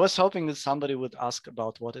 I was hoping that somebody would ask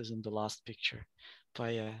about what is in the last picture,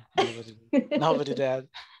 but nobody did.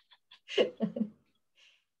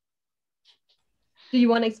 Do you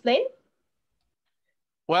want to explain?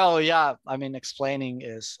 Well, yeah, I mean, explaining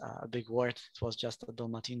is a big word. It was just a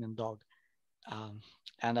Dalmatian dog.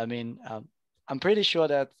 And I mean, I'm pretty sure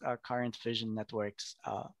that current vision networks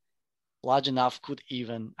large enough could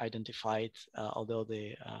even identify it, although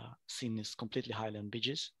the scene is completely highly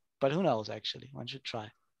ambiguous. But who knows, actually, one should try.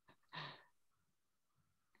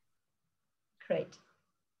 Great.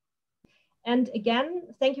 And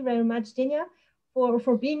again, thank you very much, Jenia,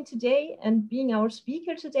 for being today and being our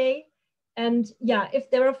speaker today. And yeah, if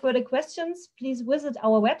there are further questions, please visit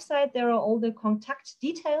our website. There are all the contact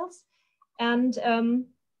details. And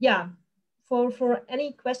yeah, for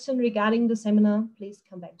any question regarding the seminar, please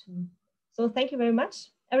come back to me. So thank you very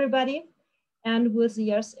much, everybody. And we'll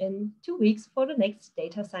see us in 2 weeks for the next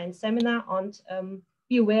data science seminar. And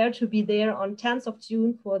be aware to be there on 10th of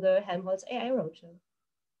June for the Helmholtz AI Roadshow.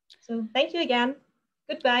 So thank you again.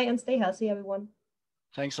 Goodbye and stay healthy, everyone.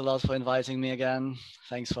 Thanks a lot for inviting me again.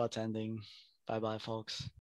 Thanks for attending. Bye-bye, folks.